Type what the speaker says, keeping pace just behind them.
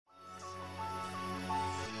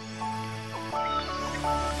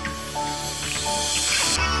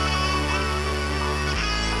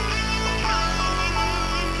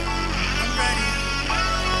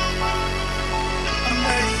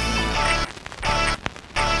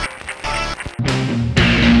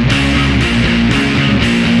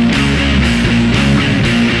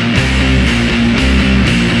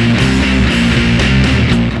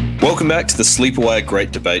back to the Sleepaway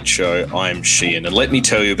Great Debate Show. I'm Sheehan, and let me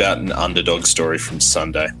tell you about an underdog story from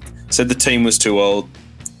Sunday. Said the team was too old,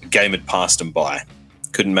 the game had passed them by.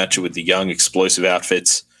 Couldn't match it with the young, explosive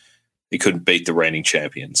outfits. They couldn't beat the reigning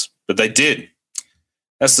champions. But they did.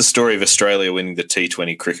 That's the story of Australia winning the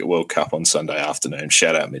T20 Cricket World Cup on Sunday afternoon.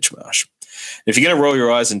 Shout out Mitch Marsh. If you're going to roll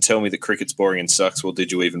your eyes and tell me that cricket's boring and sucks, well,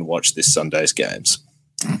 did you even watch this Sunday's games?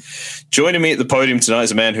 Joining me at the podium tonight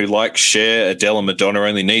is a man who, like Cher, Adele and Madonna,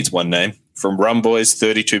 only needs one name. From Rum Boys,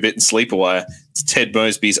 32-Bit and Sleepaway, it's Ted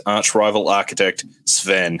Mosby's arch-rival architect,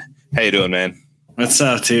 Sven. How you doing, man? What's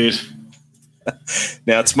up, dude?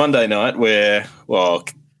 Now, it's Monday night. We're, well,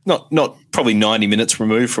 not probably 90 minutes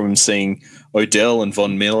removed from seeing Odell and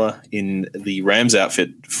Von Miller in the Rams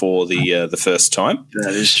outfit for the first time.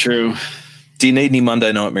 That is true. Do you need any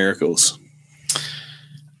Monday night miracles?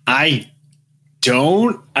 I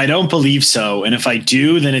don't believe so. And if I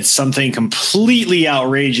do, then it's something completely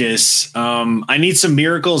outrageous. I need some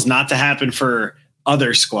miracles not to happen for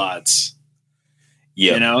other squads.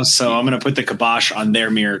 Yeah. You know, so I'm going to put the kibosh on their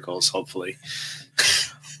miracles, hopefully.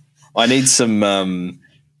 I need some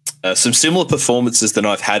similar performances than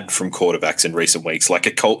I've had from quarterbacks in recent weeks, like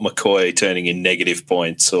a Colt McCoy turning in negative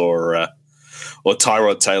points or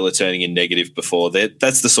Tyrod Taylor turning in negative before.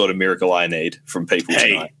 That's the sort of miracle I need from people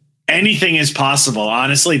tonight. Anything is possible.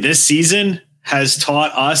 Honestly, this season has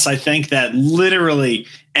taught us, I think, that literally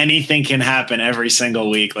anything can happen every single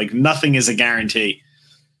week. Like nothing is a guarantee.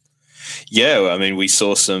 Yeah, I mean, we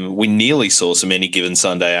nearly saw some any given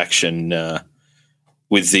Sunday action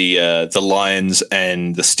with the Lions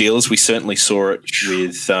and the Steelers. We certainly saw it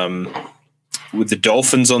with the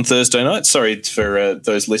Dolphins on Thursday night. Sorry for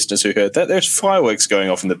those listeners who heard that. There's fireworks going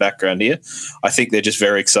off in the background here. I think they're just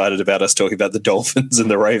very excited about us talking about the Dolphins and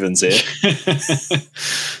the Ravens here.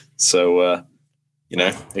 So,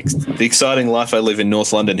 the exciting life I live in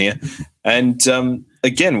North London here. And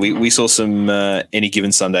again, we saw some any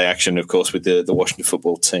given Sunday action, of course, with the Washington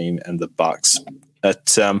football team and the Bucks.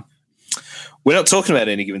 But we're not talking about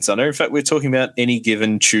any given Sunday. In fact, we're talking about any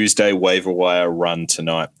given Tuesday waiver wire run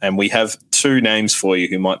tonight. And we have two names for you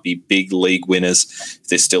who might be big league winners if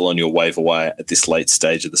they're still on your waiver wire at this late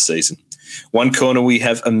stage of the season. One corner, we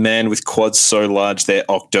have a man with quads so large they're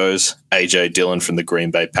octos, AJ Dillon from the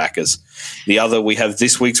Green Bay Packers. The other, we have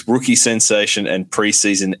this week's rookie sensation and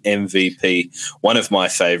preseason MVP, one of my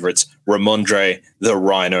favorites, Ramondre the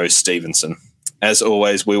Rhino Stevenson. As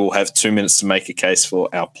always, we will have 2 minutes to make a case for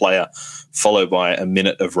our player, followed by a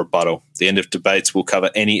minute of rebuttal. At the end of debates, we'll cover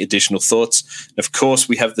any additional thoughts. And of course,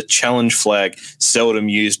 we have the challenge flag, seldom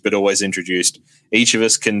used but always introduced. Each of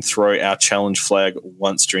us can throw our challenge flag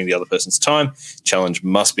once during the other person's time. Challenge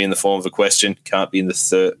must be in the form of a question, can't be in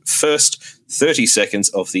the first 30 seconds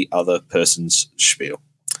of the other person's spiel.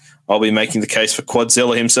 I'll be making the case for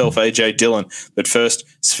Quadzilla himself, AJ Dillon. But first,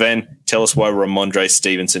 Sven, tell us why Ramondre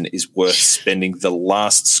Stevenson is worth spending the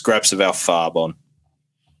last scraps of our farb on.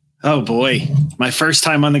 Oh, boy. My first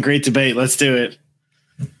time on the Great Debate. Let's do it.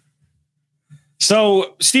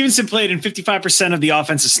 So Stevenson played in 55% of the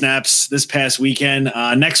offensive snaps this past weekend.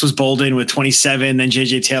 Next was Bolden with 27, then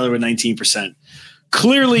J.J. Taylor with 19%.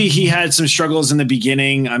 Clearly, he had some struggles in the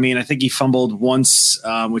beginning. I mean, I think he fumbled once,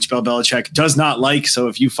 which Bill Belichick does not like. So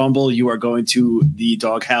if you fumble, you are going to the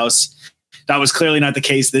doghouse. That was clearly not the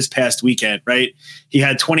case this past weekend, right? He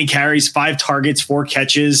had 20 carries, 5 targets, 4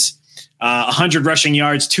 catches, 100 rushing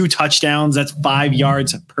yards, 2 touchdowns. That's 5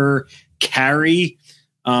 yards per carry.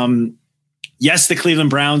 Yes, the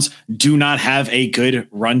Cleveland Browns do not have a good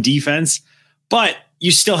run defense, but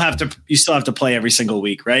you still have to play every single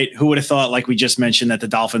week, right? Who would have thought, like we just mentioned, that the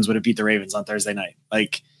Dolphins would have beat the Ravens on Thursday night?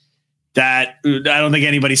 Like that, I don't think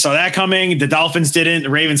anybody saw that coming. The Dolphins didn't. The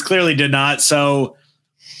Ravens clearly did not. So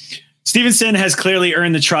Stevenson has clearly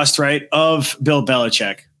earned the trust, right, of Bill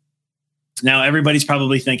Belichick. Now everybody's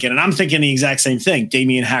probably thinking, and I'm thinking the exact same thing,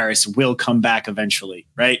 Damian Harris will come back eventually,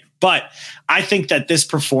 right? But I think that this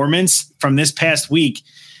performance from this past week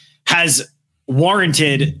has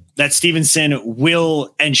warranted that Stevenson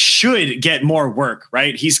will and should get more work,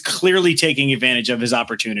 right? He's clearly taking advantage of his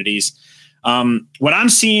opportunities. What I'm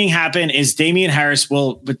seeing happen is Damian Harris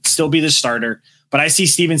will still be the starter, but I see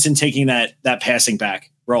Stevenson taking that passing back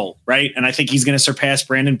role, right? And I think he's going to surpass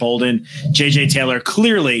Brandon Bolden, J.J. Taylor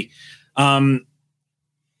clearly.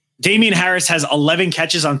 Damian Harris has 11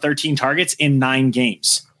 catches on 13 targets in 9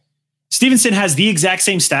 games. Stevenson has the exact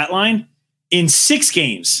same stat line in 6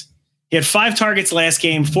 games. He had 5 targets last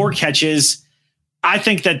game, 4 catches. I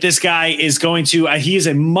think that this guy is going to, he is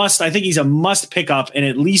a must. I think he's a must pick up in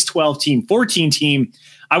at least 12 team, 14 team.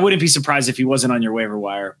 I wouldn't be surprised if he wasn't on your waiver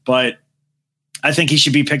wire, but I think he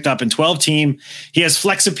should be picked up in 12 team. He has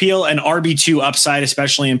flex appeal and RB2 upside,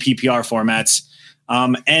 especially in PPR formats.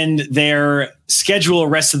 And their schedule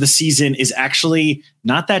rest of the season is actually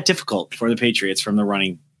not that difficult for the Patriots from the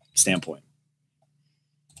running standpoint.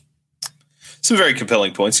 Some very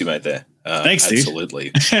compelling points you made there. Thanks, dude.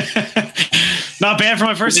 Absolutely. Not bad for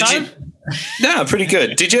my first time. No, pretty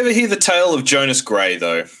good. Did you ever hear the tale of Jonas Gray,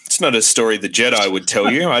 though? It's not a story the Jedi would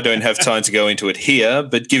tell you. I don't have time to go into it here,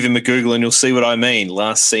 but give him a Google and you'll see what I mean.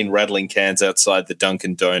 Last seen rattling cans outside the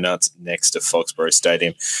Dunkin' Donuts next to Foxborough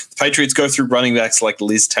Stadium. The Patriots go through running backs like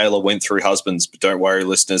Liz Taylor went through husbands, but don't worry,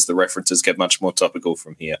 listeners, the references get much more topical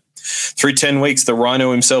from here. Through 10 weeks, the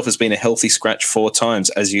Rhino himself has been a healthy scratch 4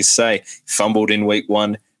 times. As you say, fumbled in week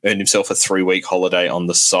 1, earned himself a 3-week holiday on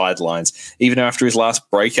the sidelines. Even after his last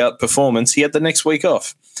breakout performance, he had the next week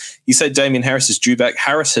off. You say Damian Harris is due back.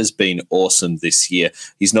 Harris has been awesome this year.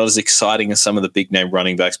 He's not as exciting as some of the big-name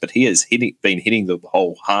running backs, but he has been hitting the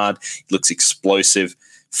hole hard. He looks explosive,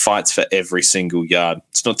 fights for every single yard.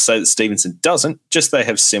 It's not to say that Stevenson doesn't, just they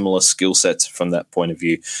have similar skill sets from that point of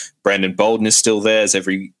view. Brandon Bolden is still there, as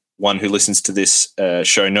everyone who listens to this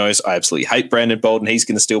show knows. I absolutely hate Brandon Bolden. He's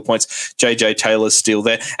going to steal points. JJ Taylor's still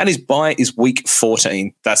there. And his bye is week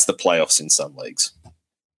 14. That's the playoffs in some leagues.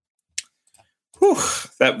 Whew,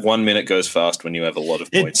 that 1 minute goes fast when you have a lot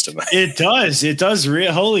of points to make. It does. It does.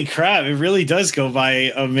 Holy crap. It really does go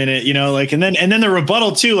by a minute, and then the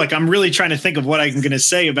rebuttal too. Like, I'm really trying to think of what I'm going to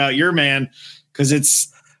say about your man. Cause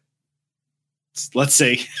let's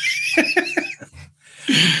see.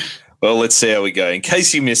 Well, let's see how we go. In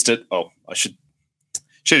case you missed it, I should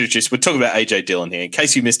have just. We're talking about AJ Dillon here. In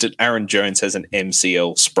case you missed it, Aaron Jones has an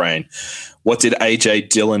MCL sprain. What did AJ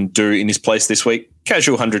Dillon do in his place this week?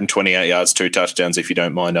 Casual 128 yards, 2 touchdowns, if you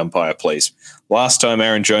don't mind, umpire, please. Last time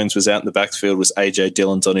Aaron Jones was out in the backfield was AJ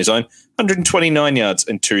Dillon's on his own, 129 yards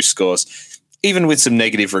and 2 scores. Even with some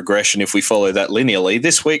negative regression, if we follow that linearly,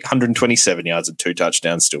 this week, 127 yards and 2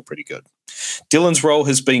 touchdowns, still pretty good. Dillon's role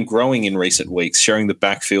has been growing in recent weeks, sharing the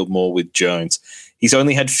backfield more with Jones. He's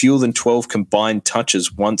only had fewer than 12 combined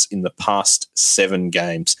touches once in the past 7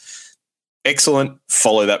 games. Excellent.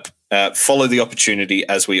 Follow that. Follow the opportunity,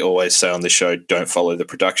 as we always say on the show. Don't follow the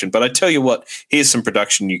production. But I tell you what, here's some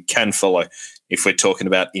production you can follow if we're talking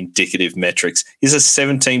about indicative metrics. He's a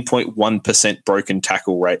 17.1% broken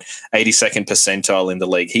tackle rate, 82nd percentile in the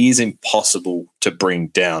league. He is impossible to bring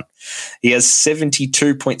down. He has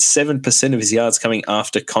 72.7% of his yards coming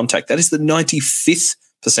after contact. That is the 95th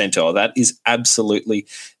percentile. That is absolutely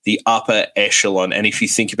the upper echelon. And if you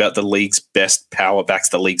think about the league's best power backs,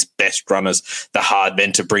 the league's best runners, the hard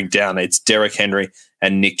men to bring down, it's Derrick Henry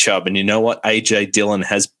and Nick Chubb. And you know what? AJ Dillon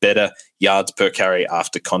has better yards per carry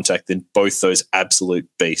after contact than both those absolute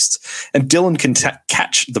beasts. And Dillon can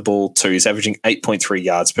catch the ball too. He's averaging 8.3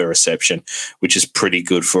 yards per reception, which is pretty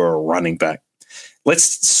good for a running back.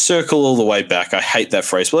 Let's circle all the way back. I hate that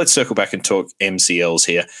phrase, but let's circle back and talk MCLs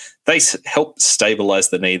here. They help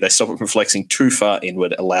stabilize the knee. They stop it from flexing too far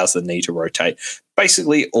inward, allows the knee to rotate.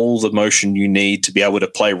 Basically, all the motion you need to be able to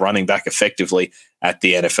play running back effectively at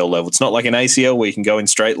the NFL level. It's not like an ACL where you can go in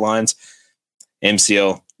straight lines.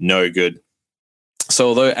 MCL, no good. So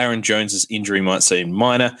although Aaron Jones's injury might seem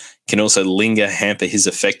minor, can also linger, hamper his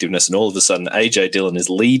effectiveness, and all of a sudden AJ Dillon is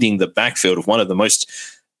leading the backfield of one of the most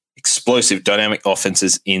explosive, dynamic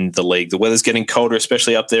offenses in the league. The weather's getting colder,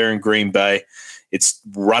 especially up there in Green Bay. It's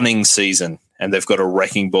running season, and they've got a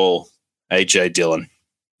wrecking ball, AJ Dillon.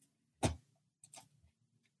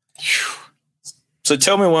 So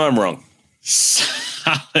tell me why I'm wrong.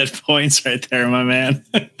 Solid points right there, my man.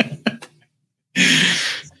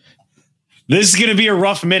 This is going to be a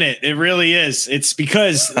rough minute. It really is. It's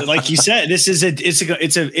because, like you said,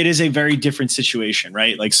 it is a very different situation,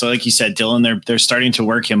 right? Like you said, Dillon, they're starting to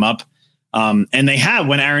work him up. And they have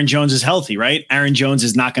when Aaron Jones is healthy, right? Aaron Jones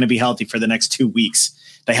is not going to be healthy for the next 2 weeks.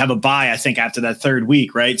 They have a bye, I think, after that 3rd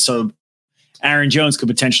week, right? So Aaron Jones could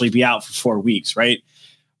potentially be out for 4 weeks, right?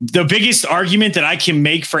 The biggest argument that I can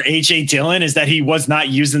make for AJ Dillon is that he was not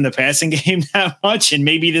used in the passing game that much. And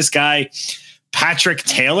maybe this guy, Patrick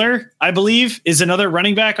Taylor, I believe, is another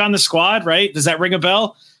running back on the squad, right? Does that ring a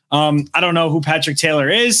bell? I don't know who Patrick Taylor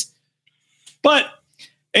is, but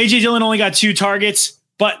AJ Dillon only got 2 targets,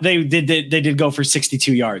 but they did go for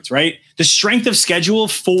 62 yards, right? The strength of schedule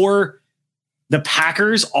for the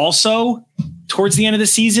Packers also towards the end of the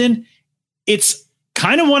season, it's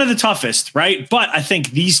kind of one of the toughest, right? But I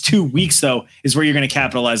think these 2 weeks, though, is where you're going to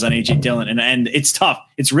capitalize on AJ Dillon. And it's tough.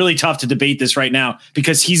 It's really tough to debate this right now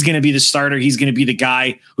because he's going to be the starter. He's going to be the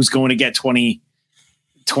guy who's going to get 20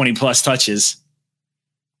 plus touches.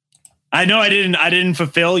 I know I didn't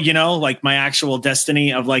fulfill, like my actual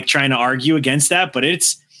destiny of like trying to argue against that, but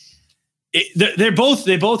they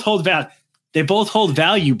both hold value. They both hold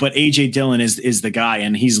value, but AJ Dillon is the guy,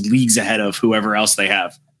 and he's leagues ahead of whoever else they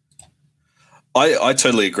have. I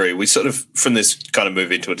totally agree. We sort of, from this, kind of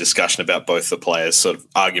move into a discussion about both the players, sort of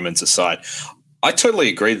arguments aside. I totally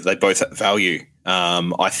agree that they both have value.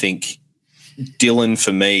 I think Dillon,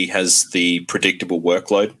 for me, has the predictable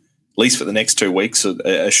workload, at least for the next 2 weeks,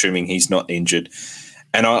 assuming he's not injured.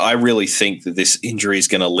 And I really think that this injury is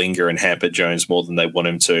going to linger and hamper Jones more than they want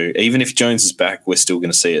him to. Even if Jones is back, we're still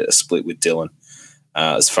going to see a split with Dillon,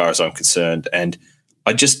 as far as I'm concerned. And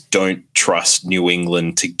I just don't trust New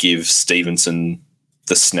England to give Stevenson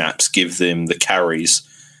the snaps, give them the carries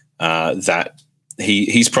that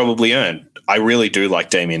he's probably earned. I really do like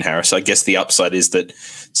Damian Harris. I guess the upside is that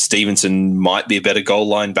Stevenson might be a better goal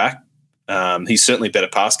line back. He's certainly better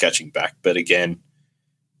pass catching back. But again,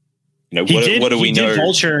 what do we know? He did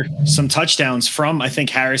vulture some touchdowns from, I think,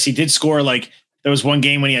 Harris. He did score, like, there was one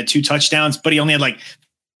game when he had 2 touchdowns, but he only had like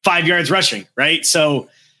 5 yards rushing, right? So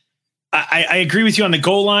I agree with you on the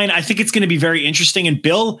goal line. I think it's going to be very interesting. And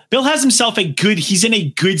Bill has himself he's in a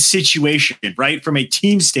good situation, right? From a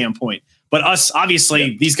team standpoint. But us,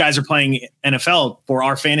 obviously, These guys are playing NFL for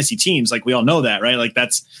our fantasy teams. Like, we all know that, right? Like,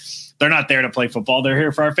 they're not there to play football. They're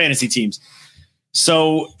here for our fantasy teams.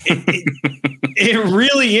 So it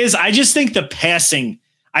really is. I just think the passing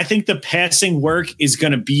work is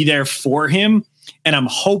going to be there for him. And I'm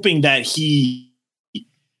hoping that he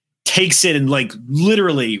takes it and like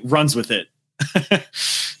literally runs with it.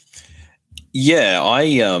 Yeah.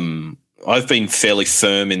 I've been fairly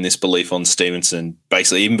firm in this belief on Stevenson,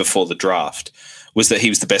 basically even before the draft, was that he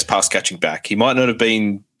was the best pass catching back. He might not have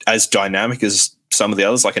been as dynamic as some of the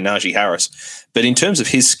others, like a Najee Harris, but in terms of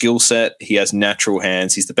his skill set, he has natural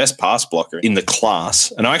hands. He's the best pass blocker in the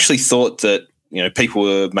class. And I actually thought that, people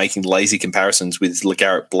were making lazy comparisons with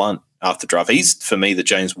LeGarrette Blount after draft. He's, for me, the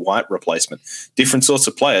James White replacement. Different sorts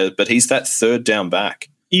of player, but he's that third down back.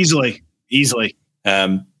 Easily.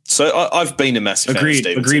 So I've been a massive fan of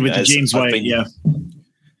Stevenson. Agreed with the James White,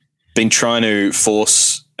 Been trying to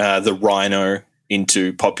force the Rhino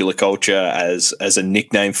into popular culture as a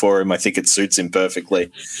nickname for him. I think it suits him perfectly.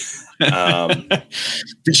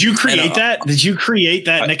 Did you create that? Did you create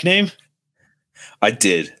that nickname? I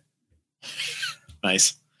did.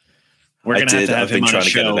 Nice. We're going to have him on a show,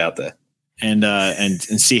 to get it out there and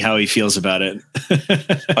see how he feels about it.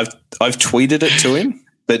 I've tweeted it to him,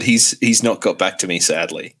 but he's not got back to me,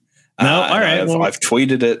 sadly. No, all right. I've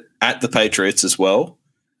tweeted it at the Patriots as well,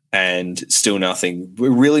 and still nothing.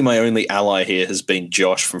 Really, my only ally here has been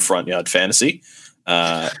Josh from Front Yard Fantasy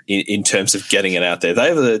in terms of getting it out there. They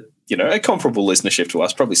have a comparable listenership to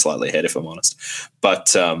us, probably slightly ahead if I'm honest.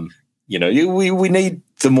 But we need,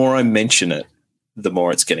 the more I mention it, the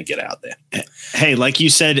more it's going to get out there. Hey, like you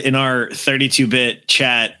said in our 32-bit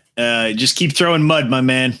chat, just keep throwing mud, my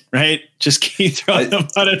man, right? Just keep throwing the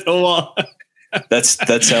mud at the wall.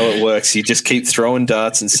 That's how it works. You just keep throwing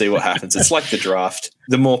darts and see what happens. It's like the draft.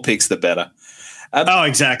 The more picks, the better.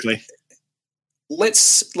 Exactly.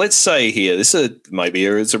 Let's say here,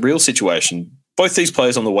 it's a real situation. Both these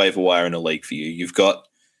players on the waiver wire in a league for you. You've got,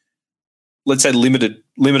 let's say, limited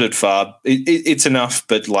FARB. It's enough,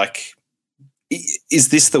 but like, is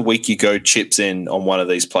this the week you go chips in on one of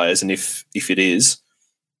these players? And if it is,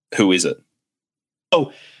 who is it?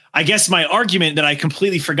 Oh, I guess my argument that I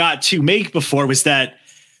completely forgot to make before was that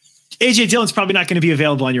AJ Dillon's probably not going to be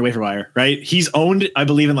available on your waiver wire, right? He's owned, I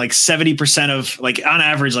believe, in like 70% of, like, on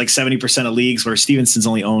average, like 70% of leagues, where Stevenson's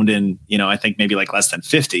only owned in, I think maybe like less than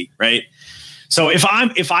 50, right? So if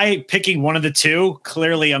I picking one of the two,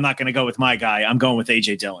 clearly I'm not going to go with my guy. I'm going with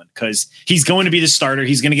AJ Dillon because he's going to be the starter.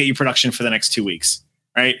 He's going to get you production for the next 2 weeks,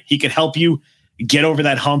 right? He could help you get over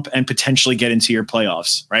that hump and potentially get into your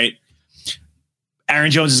playoffs, right? Aaron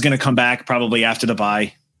Jones is going to come back probably after the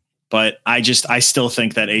bye, but I still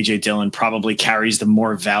think that AJ Dillon probably carries the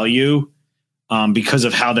more value because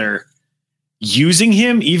of how they're using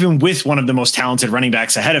him, even with one of the most talented running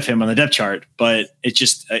backs ahead of him on the depth chart. But it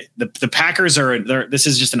just the Packers this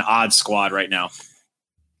is just an odd squad right now.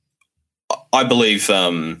 I believe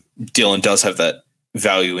Dillon does have that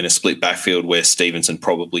value in a split backfield where Stevenson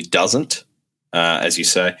probably doesn't. As you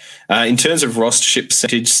say. In terms of rostership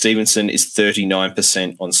percentage, Stevenson is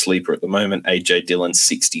 39% on Sleeper at the moment, AJ Dillon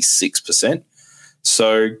 66%.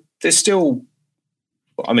 So there's still,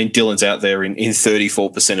 Dillon's out there in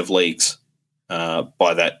 34% of leagues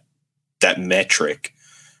by that metric.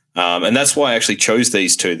 And that's why I actually chose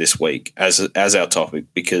these two this week as our topic,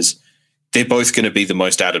 because they're both going to be the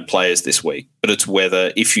most added players this week. But it's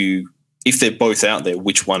whether, if you if they're both out there,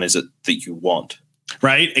 which one is it that you want?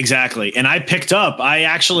 Right, exactly. And I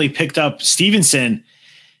actually picked up Stevenson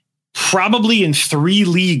probably in 3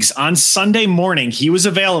 leagues on Sunday morning. He was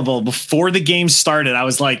available before the game started. I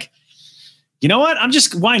was like, you know what?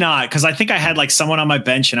 Why not? Because I think I had like someone on my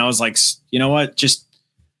bench and I was like, you know what? Just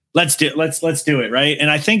let's do it. Right. And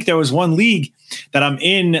I think there was one league that I'm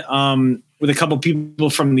in with a couple people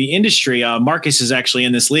from the industry. Marcus is actually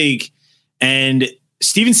in this league, and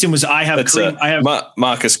Stevenson was. I have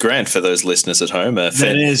Marcus Grant for those listeners at home. That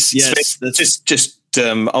is, yes. Just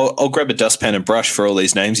I'll grab a dustpan and brush for all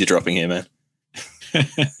these names you're dropping here, man.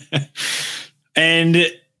 And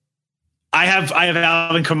I have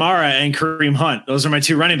Alvin Kamara and Kareem Hunt. Those are my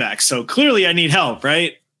 2 running backs. So clearly I need help,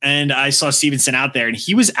 right? And I saw Stevenson out there, and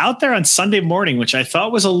he was out there on Sunday morning, which I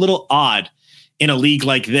thought was a little odd in a league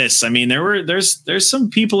like this. I mean, there's some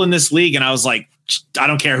people in this league, and I was like, I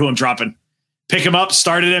don't care who I'm dropping. Pick him up,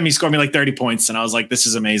 started him. He scored me like 30 points, and I was like, this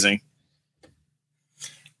is amazing.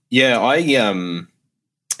 Yeah,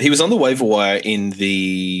 he was on the waiver wire in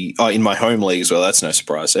my home league as well. That's no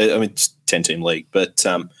surprise. I mean, it's 10-team league, but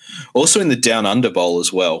also in the Down Under Bowl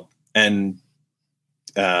as well. And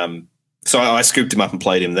so I scooped him up and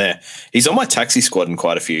played him there. He's on my taxi squad in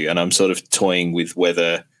quite a few, and I'm sort of toying with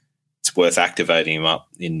whether it's worth activating him up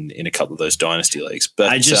in a couple of those dynasty leagues. But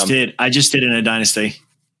I just did in a dynasty.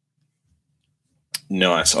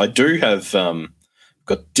 Nice. I do have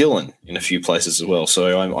got Dylan in a few places as well,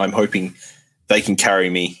 so I'm hoping they can carry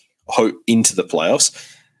me into the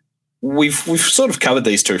playoffs. We've sort of covered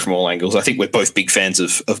these two from all angles. I think we're both big fans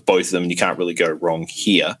of both of them, and you can't really go wrong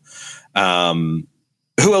here.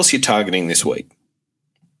 Who else are you targeting this week?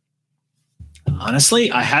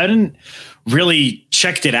 Honestly, I hadn't really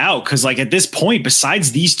checked it out because, like, at this point,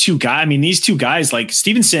 besides these 2 guys, like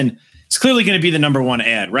Stevenson is clearly going to be the number 1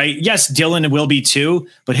 ad, right? Yes, Dylan will be too,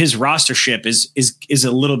 but his rostership is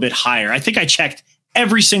a little bit higher. I think I checked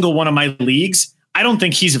every single one of my leagues. I don't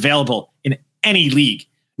think he's available in any league,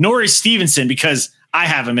 nor is Stevenson, because I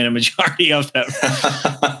have him in a majority of them.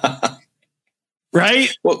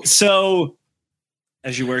 Right? Well, so,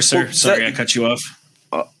 as you were, sir. Sorry, I cut you off.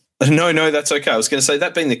 No, that's okay. I was going to say,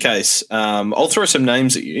 that being the case, I'll throw some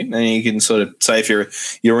names at you, and you can sort of say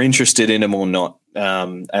if you're interested in them or not,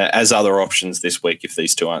 as other options this week if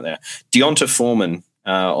these 2 aren't there. D'Onta Foreman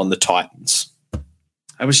on the Titans.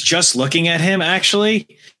 I was just looking at him,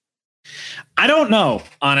 actually. I don't know,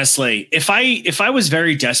 honestly. If I was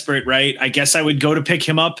very desperate, right, I guess I would go to pick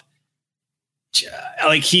him up.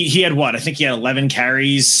 Like he had what? I think he had 11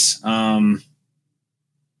 carries, 5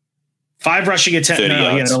 rushing attempts.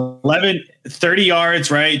 No, he had 30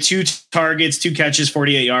 yards, right? 2 targets, 2 catches,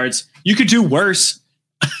 48 yards. You could do worse.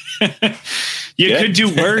 You could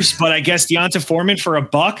do worse, but I guess D'Onta Foreman for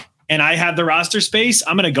 $1, and I have the roster space,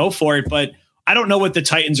 I'm going to go for it. But I don't know what the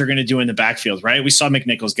Titans are going to do in the backfield, right? We saw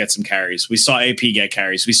McNichols get some carries. We saw AP get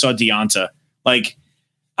carries. We saw D'Onta. Like,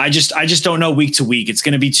 I just don't know week to week. It's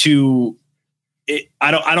going to be too.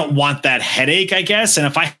 I don't want that headache, I guess. And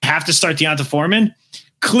if I have to start D'Onta Foreman,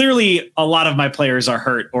 clearly a lot of my players are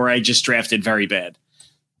hurt, or I just drafted very bad.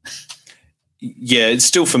 Yeah, it's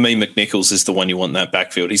still, for me, McNichols is the one you want in that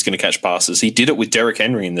backfield. He's going to catch passes. He did it with Derrick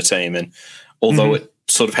Henry in the team, and although it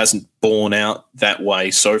sort of hasn't borne out that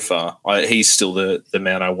way so far, he's still the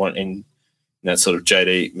man I want in that sort of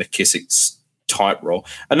JD McKissick's type role.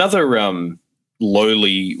 Another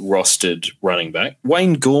lowly rostered running back,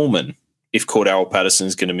 Wayne Gallman, if Cordell Patterson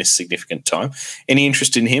is going to miss significant time. Any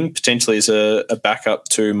interest in him potentially as a backup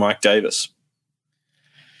to Mike Davis?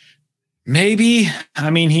 Maybe.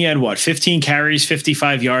 I mean, he had 15 carries,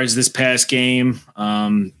 55 yards this past game.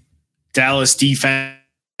 Dallas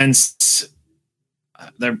defense,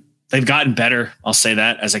 they've gotten better. I'll say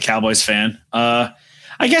that as a Cowboys fan. I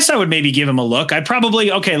guess I would maybe give him a look.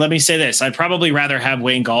 Let me say this. I'd probably rather have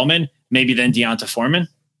Wayne Gallman maybe than D'Onta Foreman.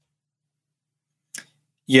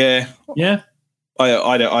 Yeah.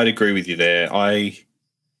 I'd agree with you there. I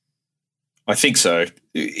think so.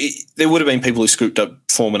 There would have been people who scooped up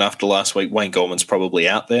Foreman after last week. Wayne Gallman's probably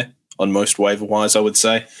out there on most waiver wires, I would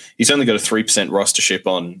say. He's only got a 3%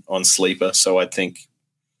 rostership on Sleeper, so I think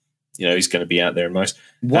he's going to be out there in most.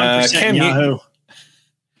 1% Cam Yahoo.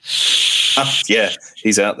 Yeah,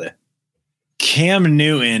 he's out there. Cam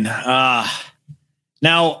Newton. Now,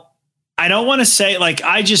 I don't want to say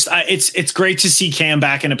it's great to see Cam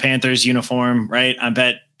back in a Panthers uniform, right? I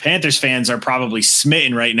bet Panthers fans are probably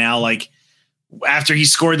smitten right now, like after he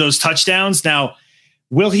scored those touchdowns. Now,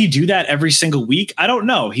 will he do that every single week? I don't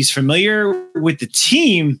know. He's familiar with the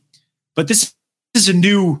team, but this is a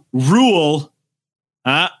new rule.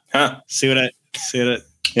 See what I did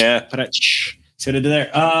there?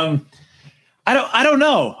 I don't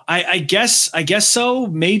know. I guess so.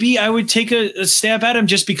 Maybe I would take a stab at him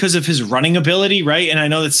just because of his running ability, right? And I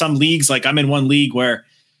know that some leagues, like I'm in one league where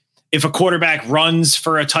if a quarterback runs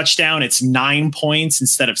for a touchdown, it's 9 points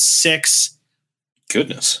instead of 6.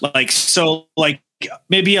 Goodness. Like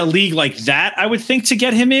maybe a league like that, I would think to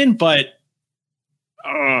get him in, but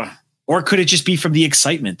or could it just be from the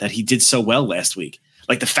excitement that he did so well last week?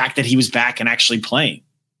 Like the fact that he was back and actually playing.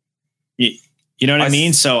 You know what I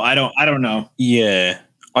mean? So I don't know. Yeah.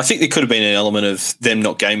 I think there could have been an element of them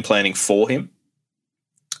not game planning for him.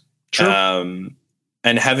 True.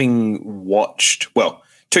 And having watched, well,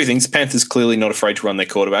 two things. Panthers clearly not afraid to run their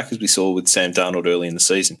quarterback, as we saw with Sam Darnold early in the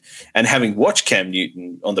season. And having watched Cam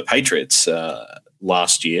Newton on the Patriots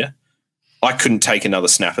last year, I couldn't take another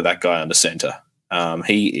snap of that guy under center.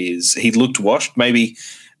 He looked washed, maybe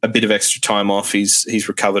a bit of extra time off. He's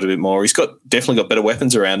recovered a bit more. He's definitely got better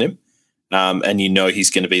weapons around him. And he's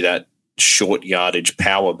going to be that short yardage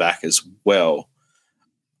power back as well.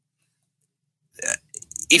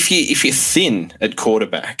 If you're thin at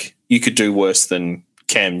quarterback, you could do worse than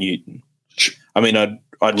Cam Newton. I mean, I'd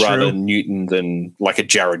rather Newton than like a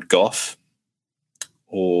Jared Goff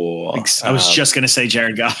or I was just going to say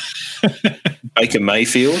Jared Goff. Baker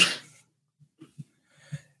Mayfield.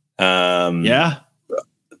 Yeah.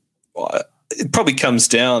 It probably coming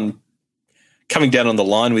down on the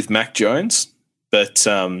line with Mac Jones, but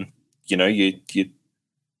you're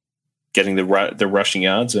getting the rushing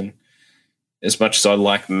yards, and as much as I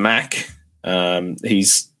like Mac,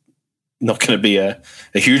 he's not going to be a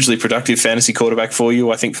hugely productive fantasy quarterback for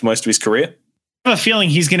you, I think, for most of his career. I have a feeling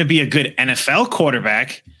he's going to be a good NFL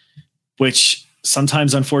quarterback, which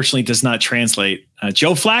sometimes unfortunately does not translate.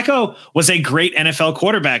 Joe Flacco was a great NFL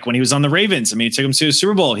quarterback when he was on the Ravens. I mean, he took him to a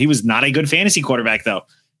Super Bowl. He was not a good fantasy quarterback though.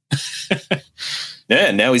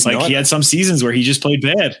 Yeah, now he's like not. He had some seasons where he just played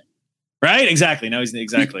bad. Right? Exactly. Now he's playing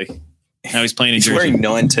in Jersey. Wearing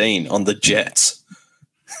 19 on the Jets.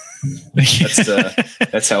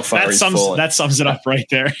 That's how far he's fallen. That sums it up right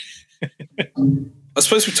there. I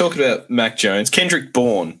suppose we talk about Mac Jones. Kendrick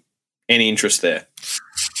Bourne. Any interest there?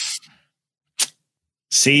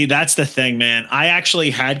 See, that's the thing, man. I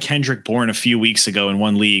actually had Kendrick Bourne a few weeks ago in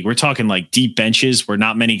one league. We're talking like deep benches where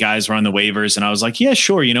not many guys were on the waivers. And I was like, yeah,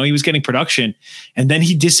 sure. He was getting production, and then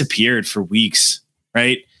he disappeared for weeks.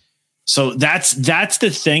 Right. So that's the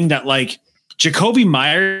thing that like Jacoby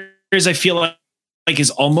Myers, I feel like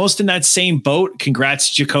is almost in that same boat.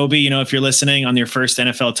 Congrats, Jacoby. If you're listening, on your first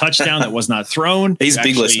NFL touchdown that was not thrown. He's a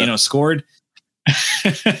big listener. Scored.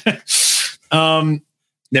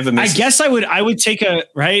 Never misses. I guess I would take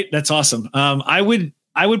right. That's awesome. I would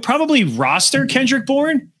probably roster Kendrick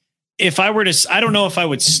Bourne if I were to. I don't know if I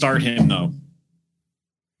would start him though.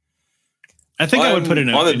 I think I would put in.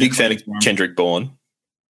 I'm a big fan of Kendrick Bourne.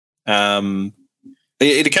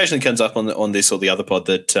 It occasionally comes up on this or the other pod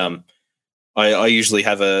that I usually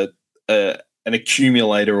have an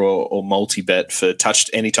accumulator or multi-bet for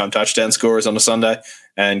anytime touchdown scorers on a Sunday,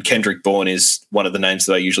 and Kendrick Bourne is one of the names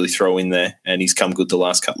that I usually throw in there, and he's come good the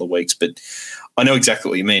last couple of weeks. But I know exactly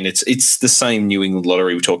what you mean. It's the same New England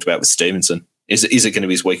lottery we talked about with Stevenson. Is it going to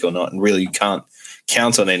be his week or not? And really, you can't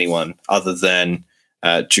count on anyone other than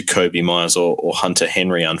Jacoby Myers or Hunter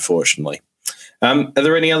Henry, unfortunately. Are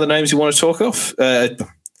there any other names you want to talk of?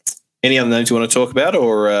 Any other names you want to talk about,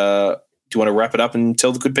 or do you want to wrap it up and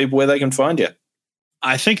tell the good people where they can find you?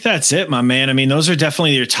 I think that's it, my man. I mean, those are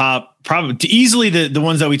definitely your top, probably easily the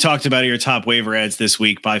ones that we talked about are your top waiver ads this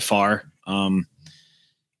week by far. The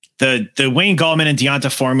Wayne Gallman and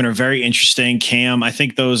Deonta Foreman are very interesting. Cam, I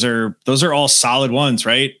think those are all solid ones,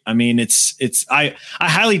 right? I mean, I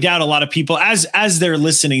highly doubt a lot of people as they're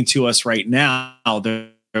listening to us right now, they're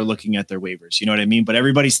looking at their waivers. You know what I mean? But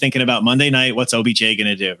everybody's thinking about Monday night. What's OBJ going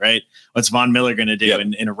to do? Right? What's Von Miller going to do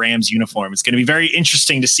in a Rams uniform? It's going to be very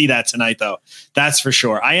interesting to see that tonight, though. That's for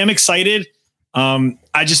sure. I am excited.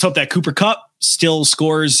 I just hope that Cooper Kupp still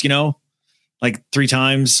scores, like 3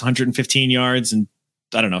 times, 115 yards and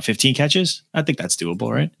 15 catches. I think that's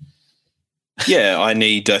doable, right? Yeah, I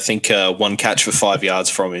think one catch for 5 yards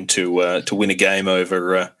from him to win a game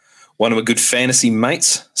over one of my good fantasy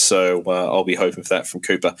mates. So I'll be hoping for that from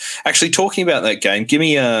Cooper. Actually, talking about that game, give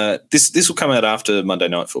me this will come out after Monday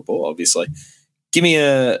Night Football, obviously. Give me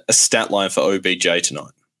a stat line for OBJ tonight.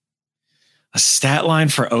 A stat line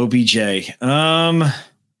for OBJ. I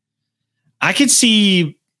could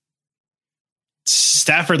see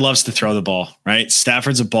Stafford loves to throw the ball, right?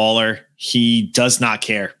 Stafford's a baller. He does not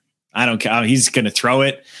care. I don't care. He's going to throw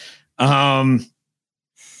it.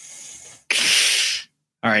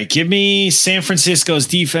 All right, give me San Francisco's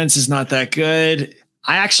defense is not that good.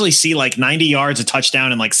 I actually see like 90 yards, a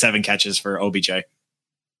touchdown, and like 7 catches for OBJ.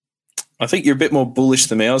 I think you're a bit more bullish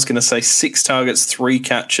than me. I was going to say 6 targets, 3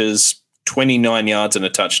 catches, 29 yards, and a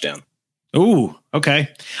touchdown. Ooh, okay.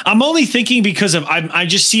 I'm only thinking because of I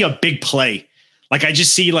just see a big play. Like I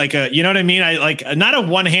just see like you know what I mean? I like not a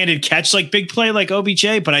one-handed catch like big play like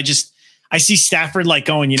OBJ, but I see Stafford like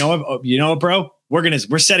going, you know what, bro?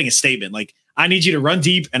 We're setting a statement. Like I need you to run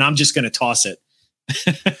deep, and I'm just going to toss it.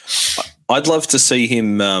 I'd love to see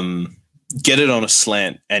him get it on a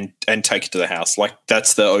slant and take it to the house. Like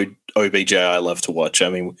that's the OBJ I love to watch. I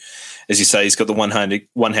mean, as you say, he's got the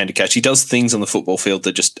one-handed catch. He does things on the football field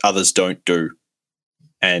that just others don't do.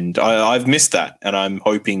 And I've missed that. And I'm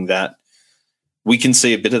hoping that we can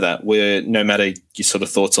see a bit of that where no matter your sort of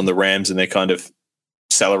thoughts on the Rams and their kind of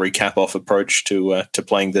salary cap off approach to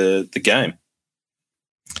playing the game.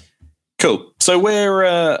 Cool. So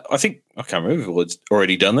I think, I can't remember if we've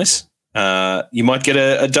already done this. You might get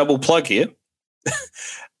a double plug here.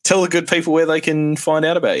 Tell the good people where they can find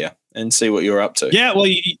out about you and see what you're up to. Yeah, well,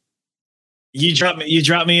 you dropped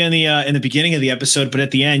me in the beginning of the episode, but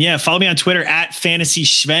at the end, follow me on Twitter at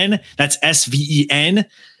FantasySven. That's SVEN.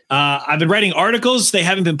 I've been writing articles. They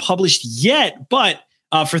haven't been published yet, but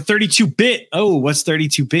for 32-bit. Oh, what's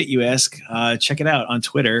 32-bit, you ask? Check it out on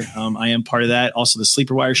Twitter. I am part of that. Also, the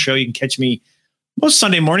Sleeper Wire show. You can catch me most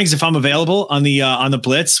Sunday mornings if I'm available on the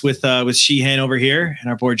Blitz with Sheehan over here and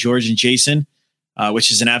our boy George and Jason,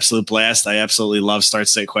 which is an absolute blast. I absolutely love Start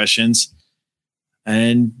State Questions.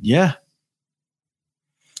 And yeah.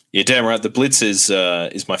 Yeah, damn right. The Blitz is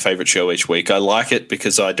my favorite show each week. I like it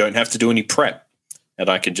because I don't have to do any prep and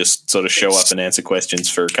I can just sort of show up and answer questions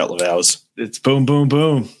for a couple of hours. It's boom, boom,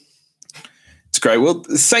 boom. It's great. Well,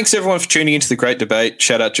 thanks everyone for tuning into the great debate.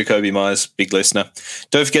 Shout out Jacoby Myers, big listener.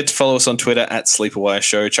 Don't forget to follow us on Twitter at Sleeperwire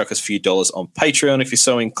Show. Chuck us a few dollars on Patreon if you're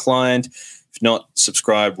so inclined. If not,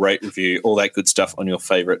 subscribe, rate, review, all that good stuff on your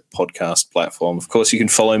favorite podcast platform. Of course, you can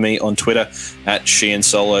follow me on Twitter at Sheehan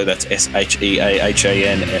Solo. That's SheahanSolo.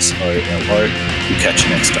 We'll catch you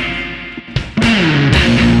next time.